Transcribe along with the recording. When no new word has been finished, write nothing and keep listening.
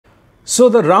So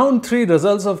the round 3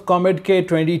 results of COMEDK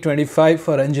 2025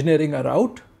 for engineering are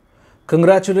out.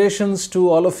 Congratulations to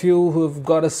all of you who have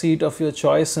got a seat of your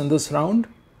choice in this round.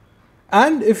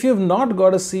 And if you've not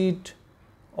got a seat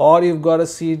or you've got a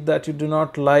seat that you do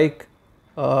not like,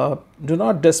 do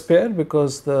not despair,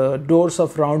 because the doors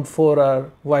of round 4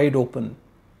 are wide open.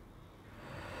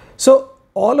 So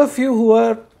all of you who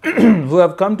are who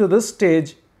have come to this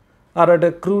stage are at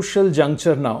a crucial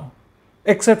juncture now.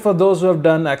 Except for those who have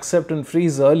done accept and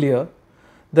freeze earlier,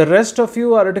 the rest of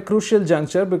you are at a crucial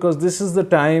juncture, because this is the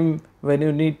time when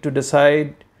you need to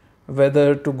decide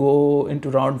whether to go into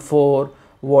round 4,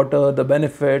 what are the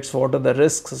benefits, what are the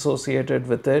risks associated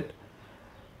with it.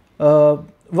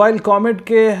 While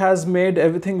COMEDK has made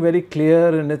everything very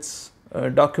clear in its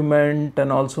document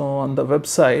and also on the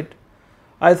website,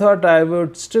 I thought I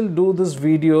would still do this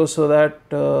video so that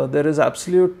there is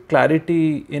absolute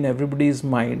clarity in everybody's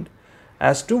mind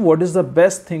as to what is the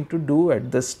best thing to do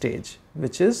at this stage,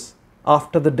 which is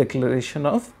after the declaration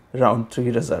of round 3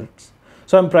 results.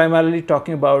 So I'm primarily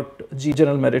talking about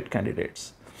general merit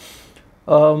candidates.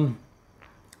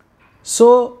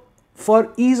 So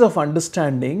for ease of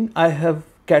understanding, I have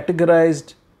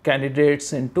categorized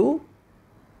candidates into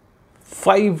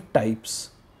 5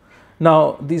 types.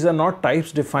 Now, these are not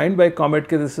types defined by COMEDK.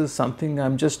 This is something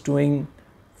I'm just doing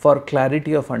for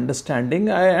clarity of understanding,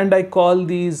 and I call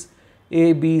these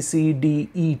A, B, C, D,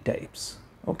 E types.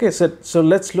 Okay, so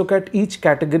let's look at each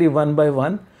category one by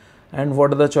one and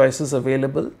what are the choices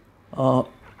available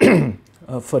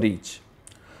for each.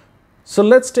 So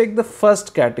let's take the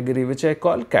first category, which I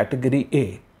call category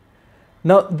A.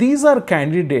 Now, these are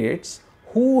candidates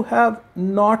who have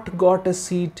not got a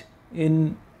seat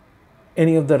in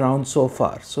any of the rounds so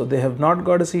far. So they have not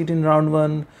got a seat in round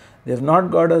 1, they have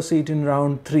not got a seat in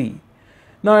round 3.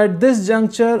 Now at this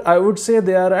juncture, I would say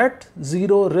they are at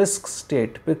zero risk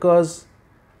state, because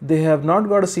they have not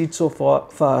got a seat so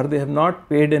far, they have not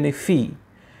paid any fee.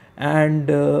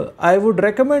 And I would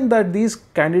recommend that these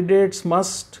candidates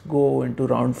must go into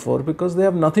round 4, because they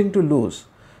have nothing to lose.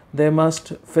 They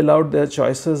must fill out their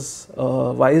choices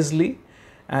wisely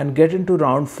and get into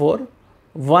round 4.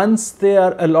 Once they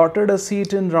are allotted a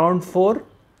seat in round 4,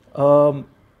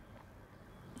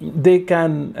 they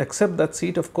can accept that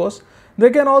seat, of course. They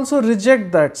can also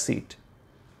reject that seat.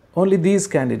 Only these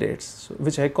candidates,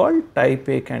 which I call type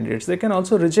A candidates, they can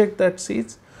also reject that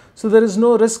seat. So there is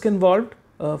no risk involved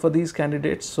for these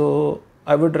candidates. So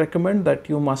I would recommend that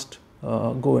you must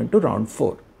go into round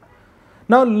 4.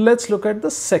 Now let's look at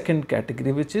the second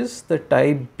category, which is the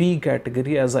type B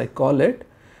category, as I call it.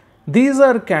 These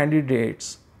are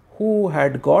candidates who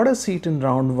had got a seat in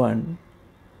round 1.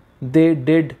 They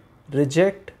did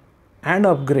reject and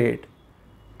upgrade.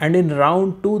 And in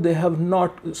round 2, they have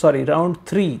not, round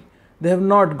 3, they have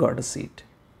not got a seat.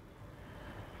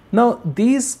 Now,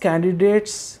 these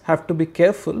candidates have to be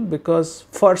careful, because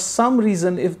for some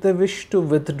reason, if they wish to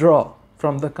withdraw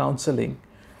from the counseling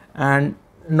and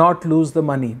not lose the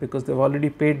money, because they've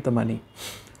already paid the money,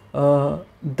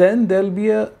 then there'll be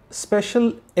a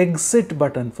special exit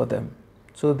button for them.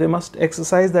 So they must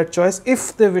exercise that choice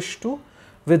if they wish to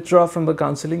withdraw from the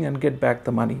counseling and get back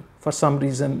the money for some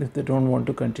reason, if they don't want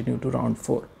to continue to round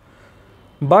 4.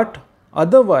 But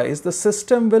otherwise, the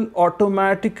system will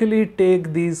automatically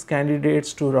take these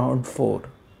candidates to round 4.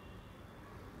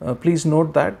 Please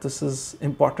note that this is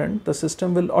important. The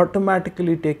system will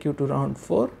automatically take you to round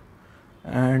 4,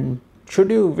 and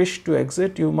should you wish to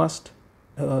exit, you must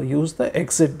use the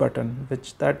exit button,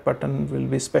 which that button will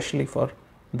be specially for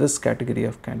this category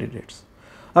of candidates.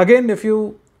 Again, if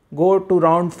you go to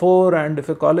round 4 and if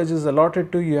a college is allotted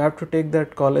to you, you have to take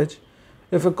that college.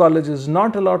 If a college is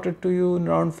not allotted to you in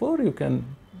round 4, you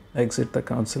can exit the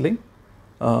counseling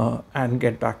and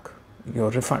get back your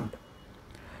refund.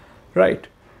 Right.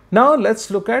 Now let's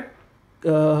look at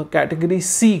category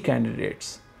C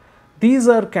candidates. These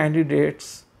are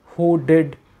candidates who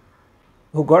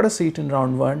got a seat in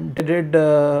round 1, they did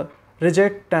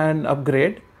reject and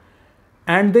upgrade,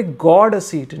 and they got a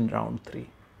seat in round 3.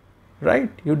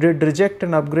 Right? You did reject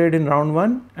and upgrade in round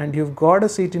 1 and you've got a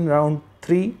seat in round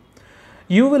 3.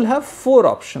 You will have 4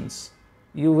 options.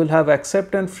 You will have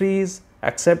accept and freeze,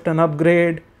 accept and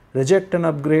upgrade, reject and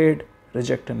upgrade,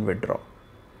 reject and withdraw.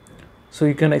 So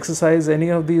you can exercise any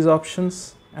of these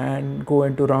options and go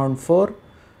into round 4.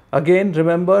 Again,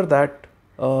 remember that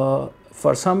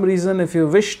for some reason, if you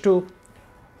wish to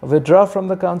withdraw from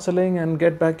the counseling and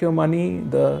get back your money,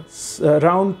 the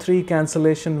round 3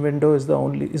 cancellation window is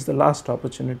the last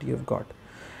opportunity you've got.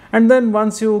 And then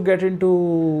once you get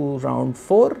into round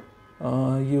 4,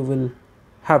 you will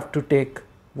have to take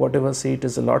whatever seat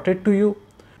is allotted to you.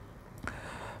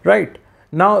 Right.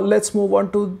 Now let's move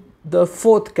on to the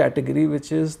fourth category,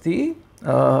 which is the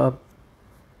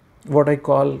what I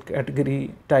call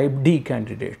category type D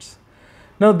candidates.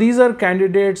 Now these are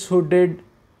candidates who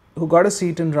got a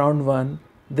seat in round 1,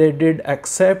 they did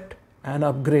accept and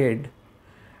upgrade,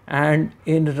 and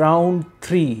in round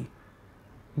 3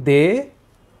 they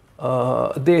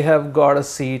have got a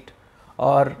seat,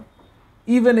 or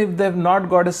even if they have not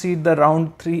got a seat, the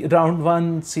round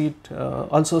 1 seat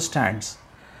also stands.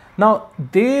 Now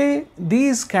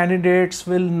these candidates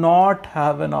will not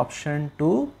have an option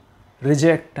to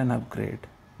reject and upgrade.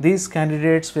 These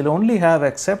candidates will only have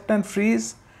accept and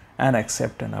freeze and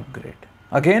accept and upgrade.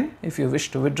 Again, if you wish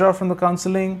to withdraw from the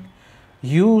counseling,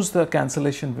 use the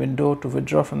cancellation window to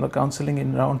withdraw from the counseling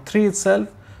in round 3 itself.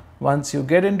 Once you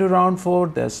get into round 4,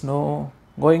 there's no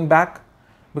going back,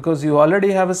 because you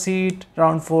already have a seat.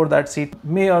 Round 4, that seat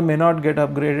may or may not get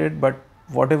upgraded, but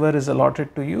whatever is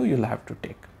allotted to you, you'll have to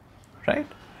take, right?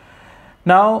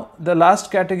 Now, the last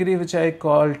category, which I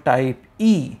call type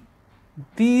E,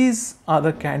 these are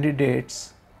the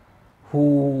candidates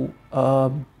who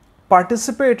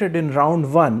participated in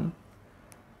round 1,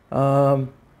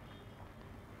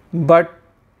 but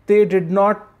they did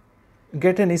not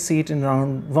get any seat in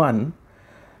round 1.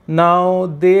 Now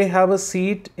they have a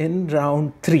seat in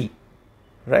round 3,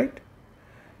 right?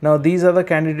 Now these are the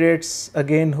candidates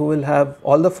again who will have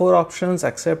all the 4 options: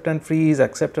 accept and freeze,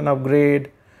 accept and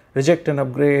upgrade, reject and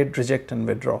upgrade, reject and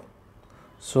withdraw.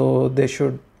 So they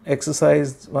should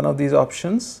exercise one of these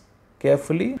options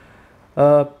carefully.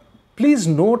 Please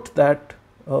note that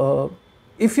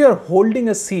if you are holding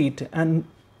a seat and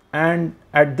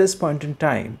at this point in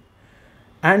time,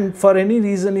 and for any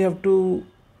reason you have to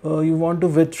you want to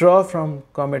withdraw from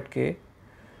COMEDK,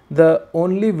 the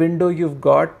only window you've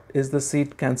got is the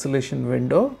seat cancellation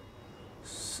window,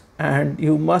 and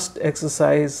you must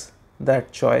exercise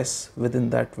that choice within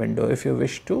that window if you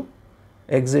wish to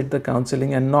exit the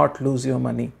counseling and not lose your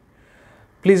money.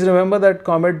 Please remember that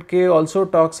COMEDK also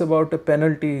talks about a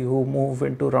penalty who move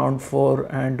into round 4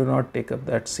 and do not take up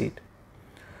that seat.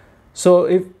 So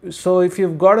if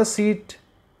you've got a seat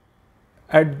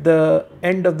at the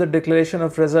end of the declaration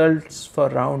of results for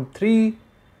round 3,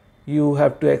 you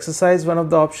have to exercise one of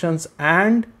the options,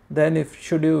 and then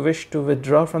should you wish to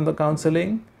withdraw from the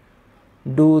counseling,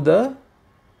 do the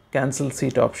cancel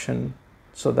seat option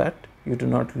so that you do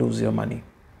not lose your money,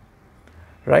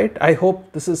 right? I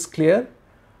hope this is clear.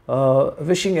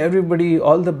 Wishing everybody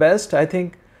all the best. I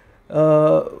think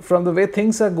from the way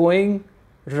things are going,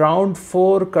 round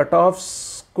 4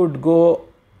 cutoffs could go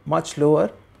much lower.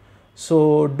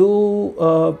 So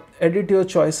do edit your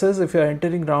choices if you are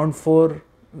entering round 4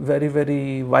 very,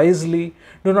 very wisely.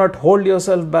 Do not hold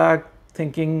yourself back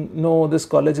thinking, no, this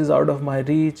college is out of my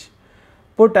reach.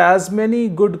 Put as many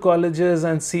good colleges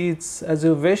and seats as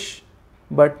you wish,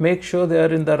 but make sure they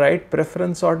are in the right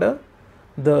preference order.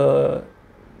 The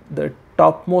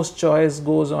topmost choice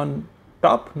goes on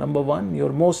top, number 1. Your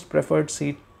most preferred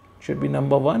seat should be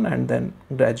number 1, and then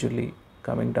gradually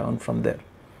coming down from there,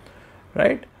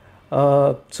 right?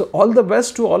 So all the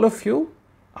best to all of you.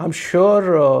 I'm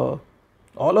sure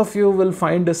all of you will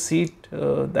find a seat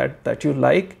that you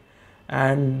like,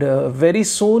 and very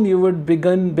soon you would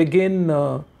begin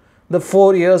the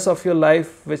 4 years of your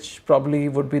life, which probably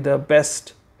would be the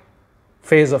best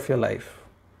phase of your life.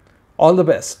 All the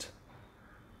best.